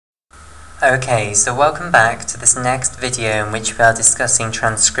Okay, so welcome back to this next video in which we are discussing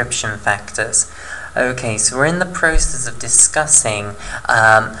transcription factors. Okay, so we're in the process of discussing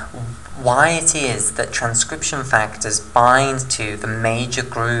why it is that transcription factors bind to the major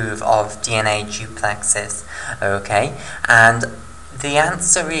groove of DNA duplexes. Okay, and the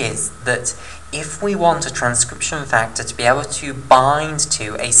answer is that if we want a transcription factor to be able to bind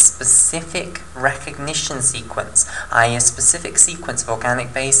to a specific recognition sequence, i.e. a specific sequence of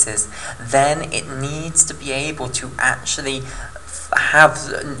organic bases, then it needs to be able to actually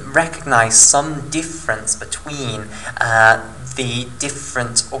recognize some difference between the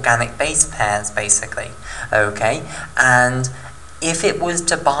different organic base pairs, basically. Okay, and if it was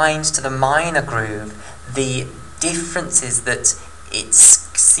to bind to the minor groove, the differences that it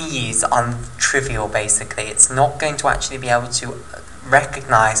sees are trivial, basically. It's not going to actually be able to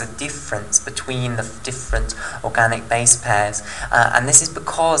recognize a difference between the different organic base pairs, and this is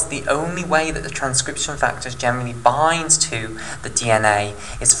because the only way that the transcription factors generally binds to the DNA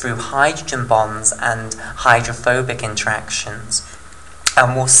is through hydrogen bonds and hydrophobic interactions.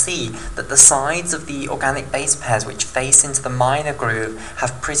 And we'll see that the sides of the organic base pairs which face into the minor groove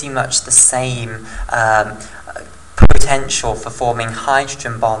have pretty much the same potential for forming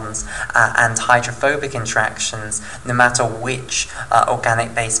hydrogen bonds and hydrophobic interactions, no matter which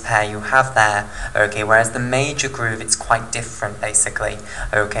organic base pair you have there. Okay, whereas the major groove, it's quite different, basically.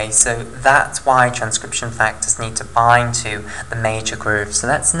 Okay, so that's why transcription factors need to bind to the major groove. So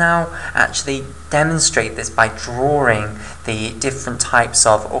let's now actually demonstrate this by drawing the different types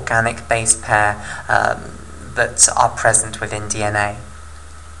of organic base pair that are present within DNA.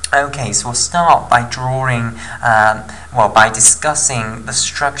 Okay, so we'll start by drawing, by discussing the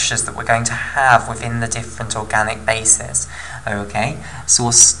structures that we're going to have within the different organic bases. Okay, so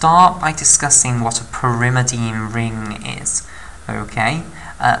we'll start by discussing what a pyrimidine ring is. Okay,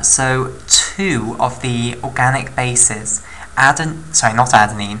 so two of the organic bases, cytosine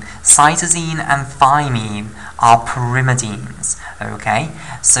and thymine, are pyrimidines. Okay,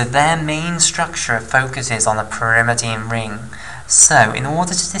 so their main structure focuses on a pyrimidine ring. So, in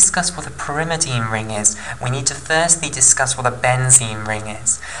order to discuss what a pyrimidine ring is, we need to firstly discuss what a benzene ring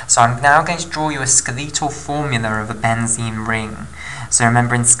is. So I'm now going to draw you a skeletal formula of a benzene ring. So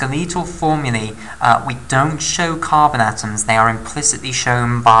remember, in skeletal formulae, we don't show carbon atoms, they are implicitly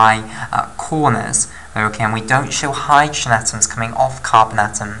shown by corners. Okay, and we don't show hydrogen atoms coming off carbon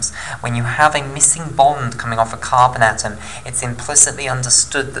atoms. When you have a missing bond coming off a carbon atom, it's implicitly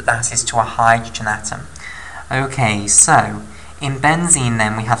understood that that is to a hydrogen atom. Okay, so in benzene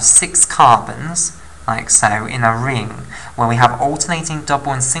then we have 6 carbons, like so, in a ring, where we have alternating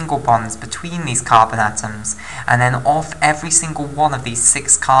double and single bonds between these carbon atoms, and then off every single one of these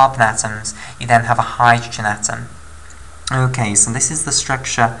 6 carbon atoms, you then have a hydrogen atom. Okay, so this is the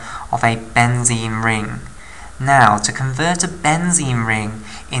structure of a benzene ring. Now, to convert a benzene ring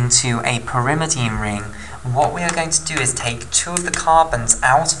into a pyrimidine ring, what we are going to do is take 2 of the carbons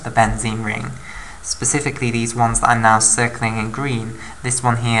out of the benzene ring, specifically these ones that I'm now circling in green, this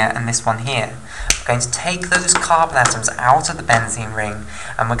one here and this one here. We're going to take those carbon atoms out of the benzene ring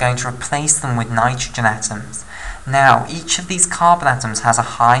and we're going to replace them with nitrogen atoms. Now, each of these carbon atoms has a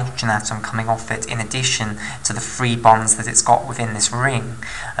hydrogen atom coming off it in addition to the 3 bonds that it's got within this ring.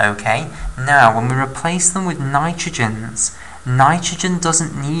 Okay, now when we replace them with nitrogens, nitrogen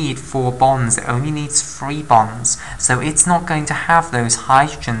doesn't need 4 bonds, it only needs 3 bonds, so it's not going to have those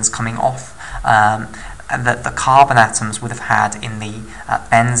hydrogens coming off that the carbon atoms would have had in the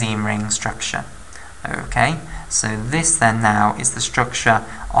benzene ring structure. Okay, so this then now is the structure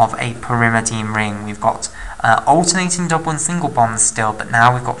of a pyrimidine ring. We've got alternating double and single bonds still, but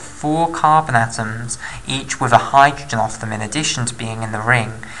now we've got 4 carbon atoms, each with a hydrogen off them in addition to being in the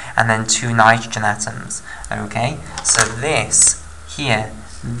ring, and then 2 nitrogen atoms. Okay, so this here,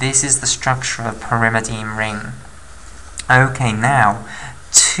 this is the structure of a pyrimidine ring. Okay, now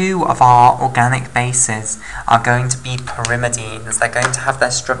 2 of our organic bases are going to be pyrimidines. They're going to have their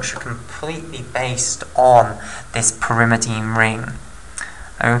structure completely based on this pyrimidine ring.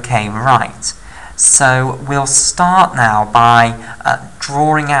 Okay, right. So we'll start now by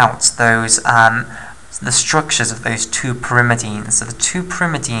drawing out those the structures of those 2 pyrimidines. So the 2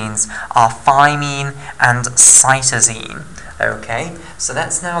 pyrimidines are thymine and cytosine. Okay, so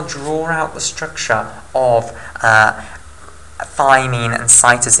let's now draw out the structure of thymine and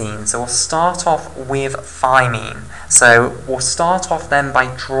cytosine. So we'll start off with thymine. So we'll start off then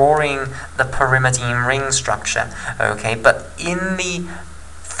by drawing the pyrimidine ring structure. Okay, but in the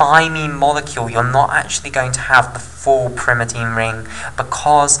thymine molecule, you're not actually going to have the full pyrimidine ring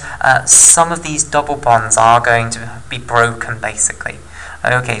because some of these double bonds are going to be broken, basically.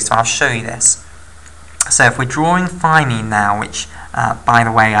 Okay, so I'll show you this. So if we're drawing thymine now, which, by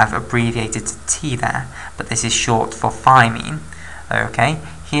the way, I've abbreviated to T there, but this is short for thymine, okay,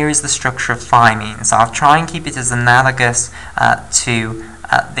 here is the structure of thymine. So I'll try and keep it as analogous to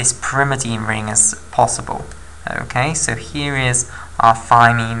this pyrimidine ring as possible. Okay, so here is our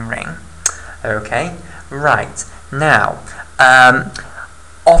thymine ring. Okay, right. Now,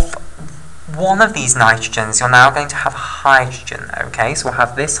 off one of these nitrogens, you're now going to have hydrogen. Okay, so we'll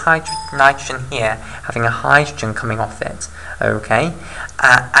have this nitrogen here having a hydrogen coming off it. Okay,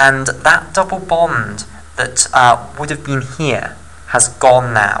 and that double bond that would have been here has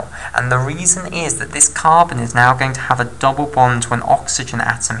gone now, and the reason is that this carbon is now going to have a double bond to an oxygen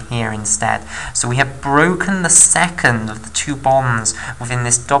atom here instead. So we have broken the second of the two bonds within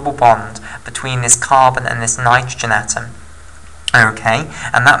this double bond between this carbon and this nitrogen atom. Okay,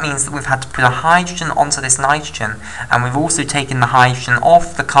 and that means that we've had to put a hydrogen onto this nitrogen, and we've also taken the hydrogen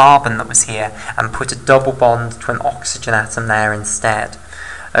off the carbon that was here and put a double bond to an oxygen atom there instead.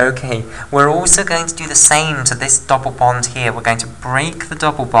 Okay, we're also going to do the same to this double bond here. We're going to break the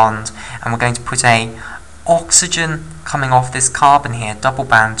double bond, and we're going to put a oxygen coming off this carbon here, double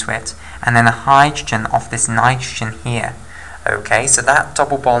bound to it, and then a hydrogen off this nitrogen here. Okay, so that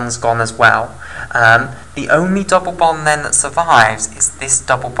double bond's gone as well. The only double bond then that survives is this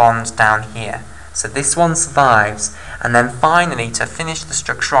double bond down here. So this one survives, and then finally, to finish the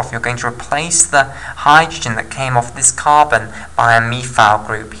structure off, you're going to replace the hydrogen that came off this carbon by a methyl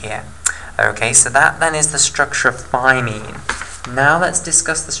group here. Okay, so that then is the structure of thymine. Now let's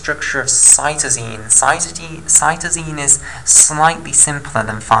discuss the structure of cytosine. Cytosine is slightly simpler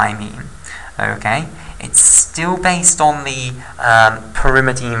than thymine. Okay, it's still based on the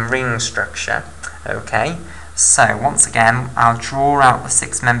pyrimidine ring structure. Okay, so once again, I'll draw out the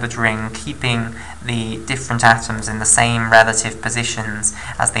six-membered ring, keeping the different atoms in the same relative positions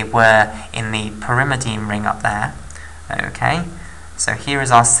as they were in the pyrimidine ring up there. Okay, so here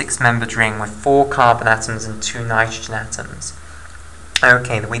is our six-membered ring with 4 carbon atoms and 2 nitrogen atoms.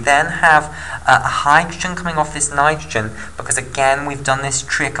 Okay, we then have a hydrogen coming off this nitrogen, because again we've done this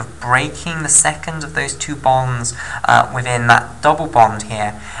trick of breaking the second of those 2 bonds within that double bond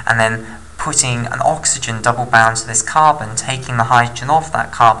here, and then putting an oxygen double bound to this carbon, taking the hydrogen off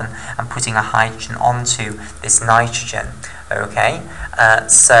that carbon and putting a hydrogen onto this nitrogen. Okay,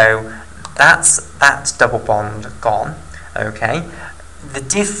 so that's that double bond gone. Okay, the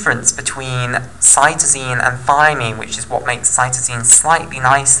difference between cytosine and thymine, which is what makes cytosine slightly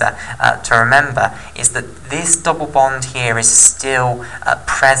nicer to remember, is that this double bond here is still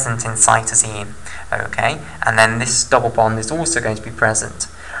present in cytosine. Okay, and then this double bond is also going to be present.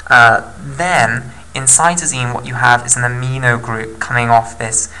 Then, in cytosine, what you have is an amino group coming off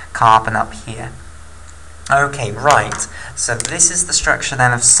this carbon up here. Okay, right, so this is the structure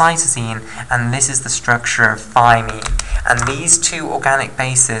then of cytosine, and this is the structure of thymine. And these 2 organic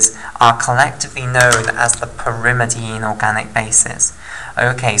bases are collectively known as the pyrimidine organic bases.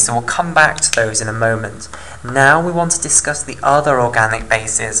 Okay, so we'll come back to those in a moment. Now we want to discuss the other organic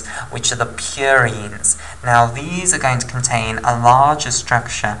bases, which are the purines. Now these are going to contain a larger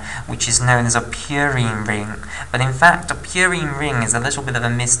structure, which is known as a purine ring. But in fact, a purine ring is a little bit of a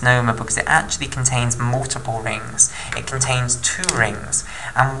misnomer, because it actually contains multiple rings. It contains 2 rings,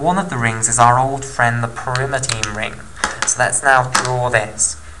 and one of the rings is our old friend, the pyrimidine ring. So let's now draw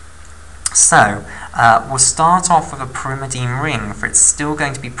this. So, we'll start off with a pyrimidine ring, for it's still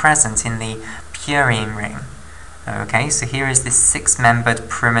going to be present in the purine ring. Okay, so here is this 6-membered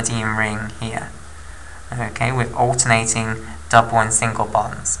pyrimidine ring here. Okay, with alternating double and single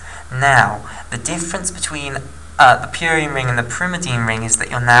bonds. Now, the difference between the purine ring and the pyrimidine ring is that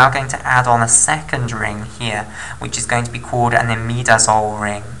you're now going to add on a second ring here, which is going to be called an imidazole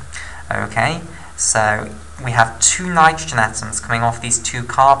ring. Okay, so we have 2 nitrogen atoms coming off these 2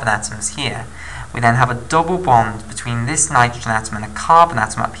 carbon atoms here. We then have a double bond between this nitrogen atom and a carbon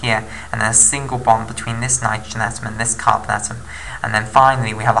atom up here, and then a single bond between this nitrogen atom and this carbon atom. And then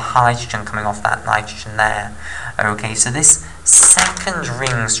finally we have a hydrogen coming off that nitrogen there. Okay, so this second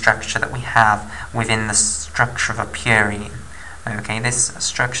ring structure that we have within the structure of a purine, okay, this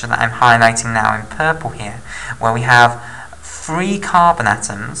structure that I'm highlighting now in purple here, where we have 3 carbon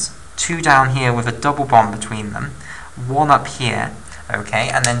atoms, 2 down here with a double bond between them, 1 up here, okay,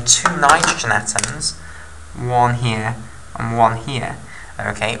 and then 2 nitrogen atoms, 1 here and 1 here,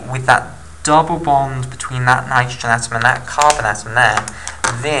 okay, with that double bond between that nitrogen atom and that carbon atom there.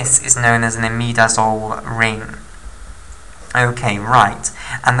 This is known as an imidazole ring. Okay, right.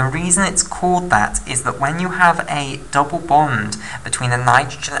 And the reason it's called that is that when you have a double bond between a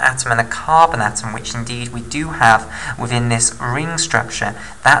nitrogen atom and a carbon atom, which indeed we do have within this ring structure,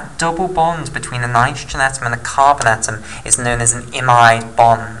 that double bond between a nitrogen atom and a carbon atom is known as an imide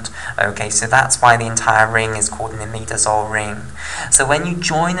bond. Okay, so that's why the entire ring is called an imidazole ring. So when you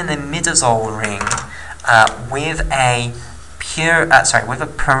join an imidazole ring with a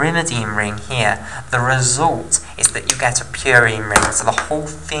pyrimidine ring here, the result is that you get a purine ring. So the whole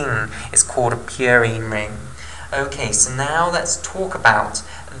thing is called a purine ring. Okay, so now let's talk about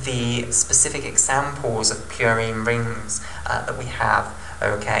the specific examples of purine rings that we have,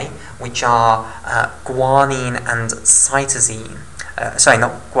 okay, which are guanine and cytosine. Sorry,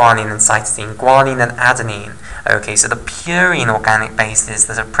 not guanine and cytosine, guanine and adenine. Okay, so the purine organic bases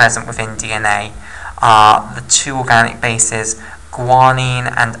that are present within DNA are the two organic bases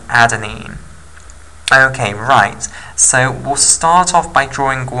guanine and adenine. Okay, right, so we'll start off by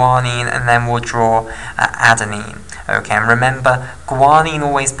drawing guanine and then we'll draw adenine. Okay, and remember, guanine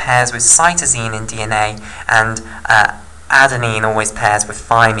always pairs with cytosine in DNA and adenine always pairs with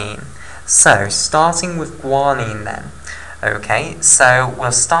thymine. So, starting with guanine then. Okay, so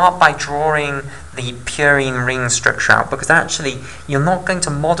we'll start by drawing the purine ring structure out, because actually you're not going to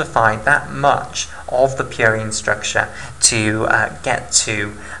modify that much of the purine structure to get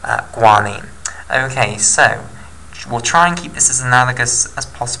to guanine. Okay, so we'll try and keep this as analogous as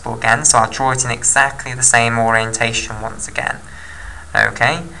possible again, so I'll draw it in exactly the same orientation once again.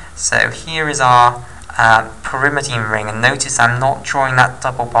 Okay, so here is our pyrimidine ring, and notice I'm not drawing that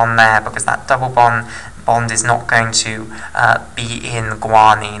double bond there because that double bond is not going to be in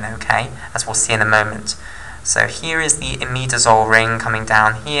guanine, okay, as we'll see in a moment. So here is the imidazole ring coming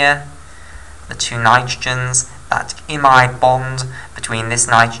down here, the two nitrogens, that imide bond between this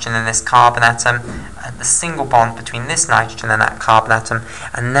nitrogen and this carbon atom, the single bond between this nitrogen and that carbon atom,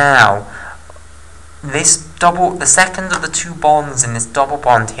 and now the second of the two bonds in this double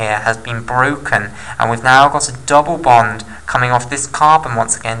bond here has been broken, and we've now got a double bond coming off this carbon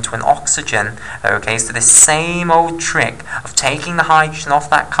once again to an oxygen. Okay, so this same old trick of taking the hydrogen off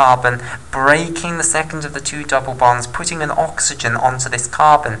that carbon, breaking the second of the two double bonds, putting an oxygen onto this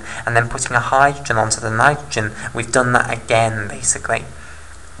carbon, and then putting a hydrogen onto the nitrogen. We've done that again, basically.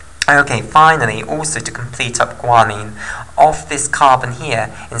 Okay, finally, also to complete up guanine, off this carbon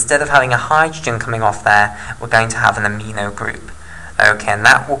here, instead of having a hydrogen coming off there, we're going to have an amino group. Okay, and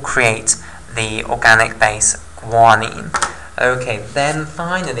that will create the organic base guanine. Okay, then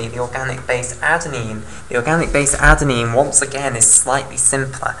finally the organic base adenine. The organic base adenine, once again, is slightly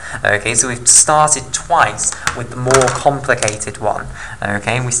simpler. Okay, so we've started twice with the more complicated one.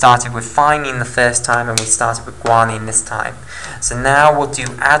 Okay, we started with thymine the first time and we started with guanine this time. So now we'll do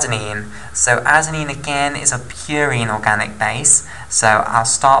adenine. So adenine again is a purine organic base. So I'll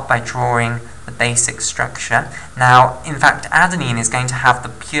start by drawing the basic structure. Now, in fact, adenine is going to have the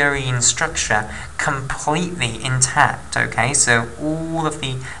purine structure completely intact, okay? So all of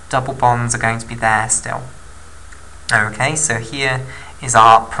the double bonds are going to be there still. Okay, so here is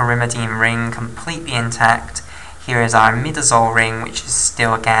our pyrimidine ring completely intact. Here is our imidazole ring, which is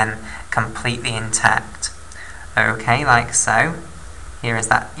still, again, completely intact. Okay, like so. Here is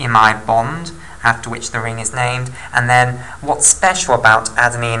that imide bond, after which the ring is named. And then what's special about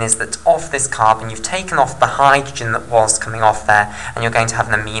adenine is that off this carbon you've taken off the hydrogen that was coming off there, and you're going to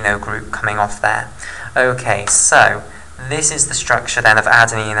have an amino group coming off there. Okay, so this is the structure then of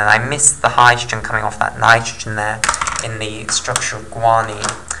adenine, and I missed the hydrogen coming off that nitrogen there in the structure of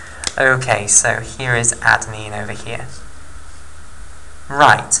guanine. Okay, so here is adenine over here.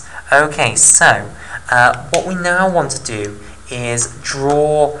 Right, okay, so what we now want to do is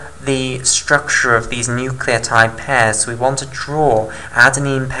draw the structure of these nucleotide pairs. So we want to draw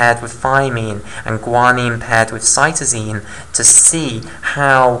adenine paired with thymine and guanine paired with cytosine to see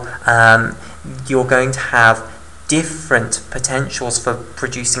how you're going to have different potentials for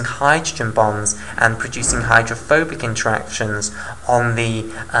producing hydrogen bonds and producing hydrophobic interactions on the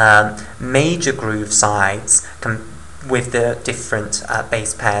major groove sides with the different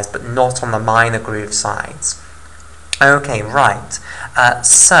base pairs, but not on the minor groove sides. Okay, right.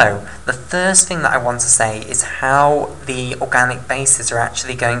 So the first thing that I want to say is how the organic bases are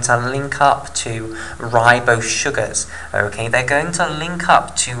actually going to link up to ribose sugars. Okay, they're going to link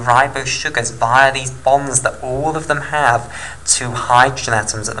up to ribose sugars via these bonds that all of them have to hydrogen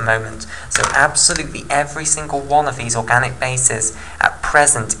atoms at the moment. So absolutely every single one of these organic bases at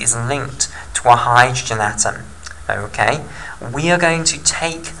present is linked to a hydrogen atom. Okay, we are going to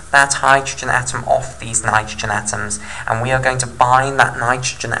take that hydrogen atom off these nitrogen atoms, and we are going to bind that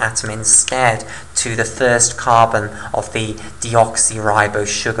nitrogen atom instead to the first carbon of the deoxyribose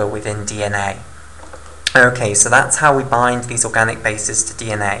sugar within DNA. Okay, so that's how we bind these organic bases to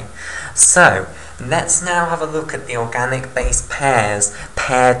DNA. So, let's now have a look at the organic base pairs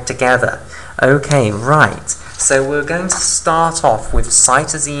paired together. Okay, right. So we're going to start off with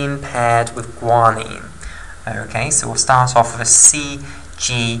cytosine paired with guanine. Okay, so we'll start off with a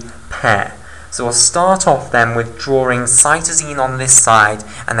CG pair. So we'll start off then with drawing cytosine on this side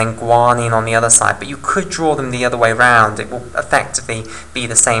and then guanine on the other side, but you could draw them the other way around. It will effectively be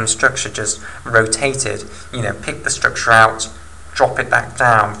the same structure, just rotated. You know, pick the structure out, drop it back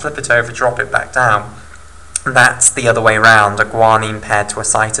down, flip it over, drop it back down. That's the other way around, a guanine paired to a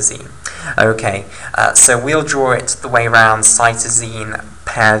cytosine. Okay, so we'll draw it the way around, cytosine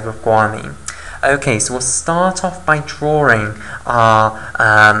paired with guanine. Okay, so we'll start off by drawing our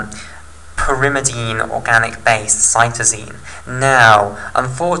pyrimidine organic base, cytosine. Now,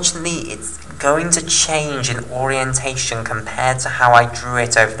 unfortunately, it's going to change in orientation compared to how I drew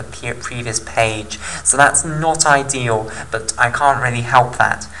it over the previous page. So that's not ideal, but I can't really help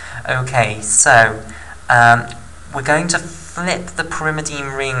that. Okay, so we're going to flip the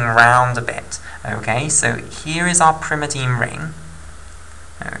pyrimidine ring round a bit. Okay, so here is our pyrimidine ring.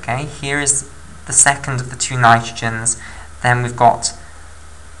 Okay, here is the second of the two nitrogens. Then we've got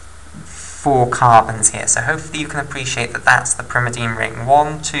 4 carbons here. So hopefully you can appreciate that that's the pyrimidine ring.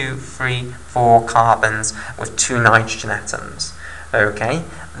 1, 2, 3, 4 carbons with 2 nitrogen atoms. Okay,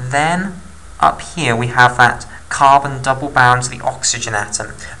 then up here we have that carbon double bound to the oxygen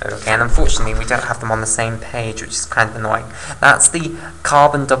atom. Okay, and unfortunately we don't have them on the same page, which is kind of annoying. That's the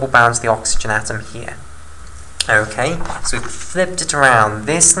carbon double bound to the oxygen atom here. Okay, so we've flipped it around.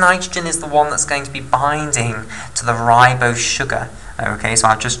 This nitrogen is the one that's going to be binding to the ribose sugar. Okay, so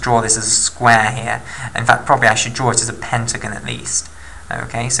I'll just draw this as a square here. In fact, probably I should draw it as a pentagon at least.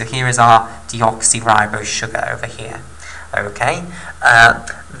 Okay, so here is our deoxyribose sugar over here. Okay,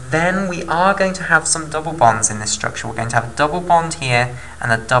 then we are going to have some double bonds in this structure. We're going to have a double bond here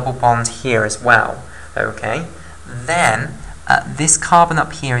and a double bond here as well. Okay, then this carbon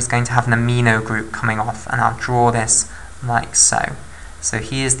up here is going to have an amino group coming off, and I'll draw this like so. So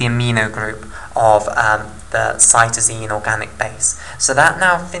here's the amino group of the cytosine organic base. So that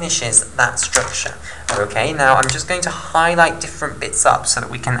now finishes that structure. Okay, now I'm just going to highlight different bits up so that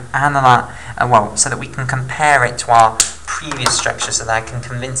we can analyze, so that we can compare it to our previous structure, so that I can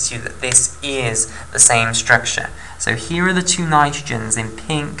convince you that this is the same structure. So here are the 2 nitrogens in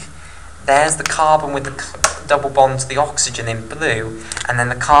pink. There's the carbon with the double bond to the oxygen in blue, and then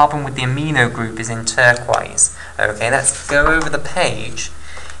the carbon with the amino group is in turquoise. Okay, let's go over the page.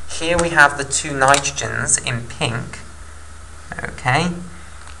 Here we have the 2 nitrogens in pink. Okay,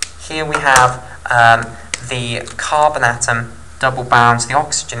 here we have the carbon atom double bound to the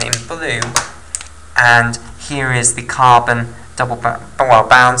oxygen in blue, and here is the carbon double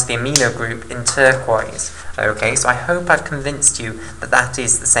bound to the amino group in turquoise. Okay, so I hope I've convinced you that that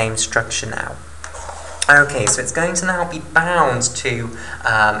is the same structure now. Okay, so it's going to now be bound to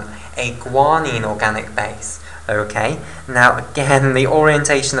a guanine organic base. Okay, now again, the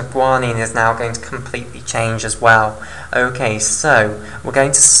orientation of guanine is now going to completely change as well. Okay, so we're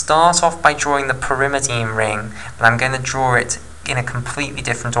going to start off by drawing the pyrimidine ring, but I'm going to draw it in a completely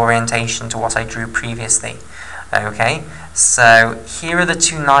different orientation to what I drew previously. Okay, so here are the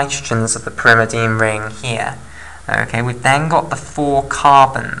 2 nitrogens of the pyrimidine ring here. Okay, we've then got the 4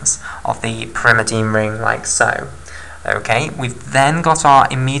 carbons of the pyrimidine ring like so. Okay, we've then got our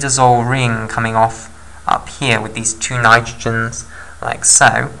imidazole ring coming off up here with these 2 nitrogens like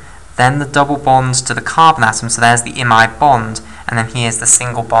so. Then the double bonds to the carbon atom, so there's the imide bond, and then here's the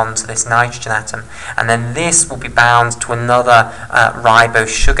single bond to this nitrogen atom. And then this will be bound to another ribose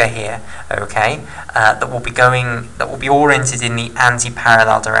sugar here, okay, that will be oriented in the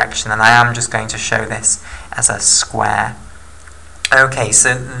anti-parallel direction, and I am just going to show this as a square. Okay,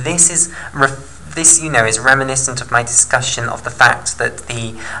 so this is reminiscent of my discussion of the fact that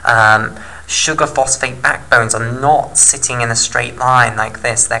the sugar phosphate backbones are not sitting in a straight line like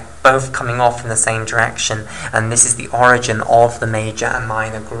this. They're both coming off in the same direction, and this is the origin of the major and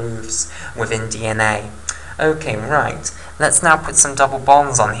minor grooves within DNA. Okay, right. Let's now put some double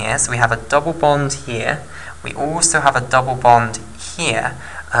bonds on here. So we have a double bond here. We also have a double bond here,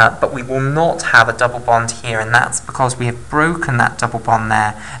 but we will not have a double bond here, and that's because we have broken that double bond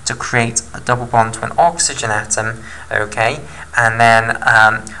there to create a double bond to an oxygen atom, okay, and then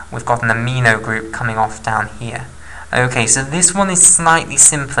we've got an amino group coming off down here. Okay, so this one is slightly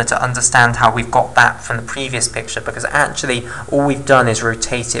simpler to understand how we've got that from the previous picture, because actually all we've done is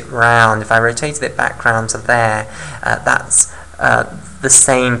rotate it round. If I rotated it back round to there, that's the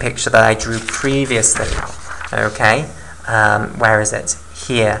same picture that I drew previously. Okay, where is it?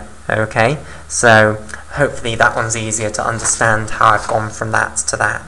 Here. Okay, so hopefully that one's easier to understand how I've gone from that to that.